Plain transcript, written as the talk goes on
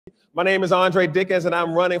My name is Andre Dickens, and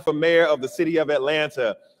I'm running for mayor of the city of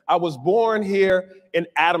Atlanta. I was born here in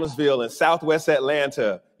Adamsville in Southwest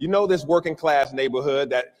Atlanta. You know, this working class neighborhood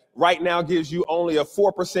that right now gives you only a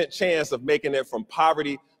 4% chance of making it from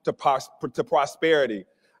poverty to prosperity.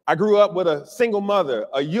 I grew up with a single mother,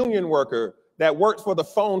 a union worker that worked for the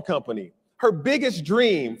phone company. Her biggest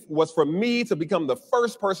dream was for me to become the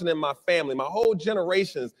first person in my family, my whole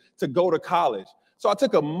generations, to go to college. So I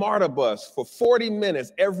took a MARTA bus for 40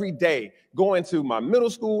 minutes every day, going to my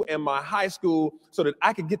middle school and my high school so that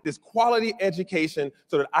I could get this quality education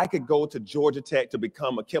so that I could go to Georgia Tech to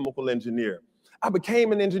become a chemical engineer. I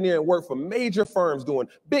became an engineer and worked for major firms doing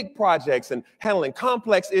big projects and handling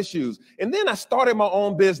complex issues. And then I started my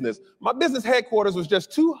own business. My business headquarters was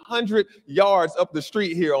just 200 yards up the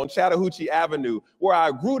street here on Chattahoochee Avenue, where I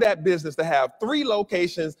grew that business to have 3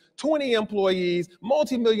 locations, 20 employees,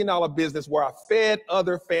 multi-million-dollar business where I fed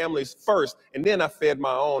other families first, and then I fed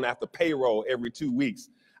my own after payroll every 2 weeks.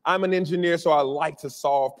 I'm an engineer, so I like to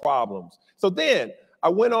solve problems. So then I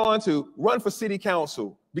went on to run for city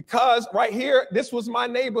council because right here, this was my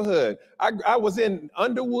neighborhood. I was in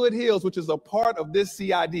Underwood Hills, which is a part of this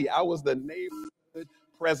CID. I was the neighborhood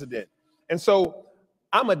president. And so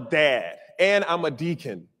I'm a dad and I'm a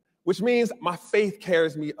deacon, which means my faith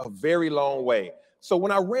carries me a very long way. So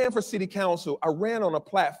when I ran for city council, I ran on a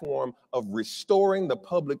platform of restoring the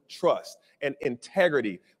public trust and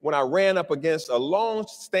integrity. When I ran up against a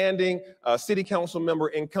long-standing city council member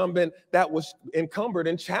incumbent that was encumbered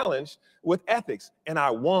and challenged with ethics, and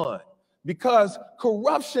I won because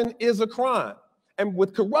corruption is a crime. And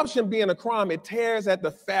with corruption being a crime, it tears at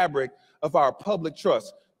the fabric of our public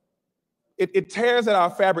trust. It tears at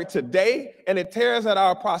our fabric today, and it tears at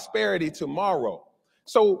our prosperity tomorrow.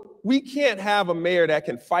 So we can't have a mayor that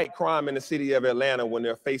can fight crime in the city of Atlanta when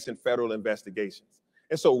they're facing federal investigations.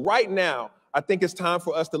 And so right now, I think it's time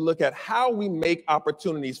for us to look at how we make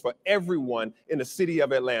opportunities for everyone in the city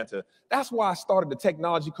of Atlanta. That's why I started the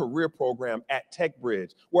technology career program at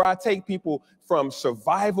TechBridge, where I take people from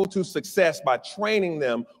survival to success by training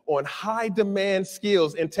them on high demand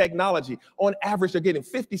skills in technology. On average, they're getting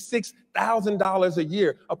 $56,000 a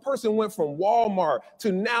year. A person went from Walmart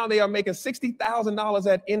to now they are making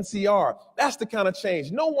 $60,000 at NCR. That's the kind of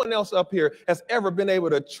change. No one else up here has ever been able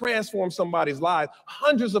to transform somebody's life.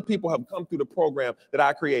 Hundreds of people have come through the program that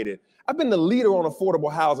I created. I've been the leader on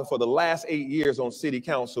affordable housing for the last 8 years on city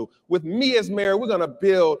council. With me as mayor, we're going to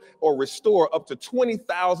build or restore up to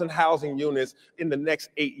 20,000 housing units in the next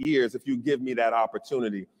 8 years if you give me that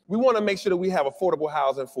opportunity. We want to make sure that we have affordable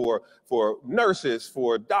housing for nurses,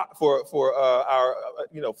 for our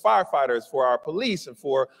firefighters, for our police, and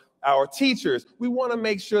for our teachers. We want to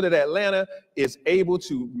make sure that Atlanta is able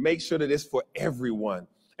to make sure that it's for everyone.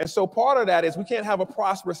 And so part of that is we can't have a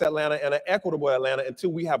prosperous Atlanta and an equitable Atlanta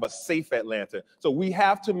until we have a safe Atlanta. So we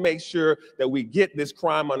have to make sure that we get this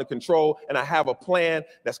crime under control. And I have a plan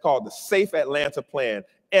that's called the Safe Atlanta Plan.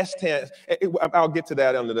 S10, I'll get to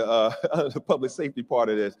that under the public safety part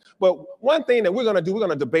of this. But one thing that we're going to do, we're going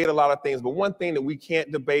to debate a lot of things, but one thing that we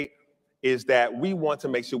can't debate is that we want to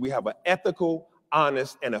make sure we have an ethical,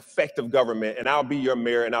 honest, and effective government, and I'll be your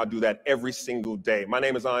mayor, and I'll do that every single day. My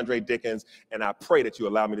name is Andre Dickens, and I pray that you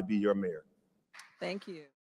allow me to be your mayor. Thank you.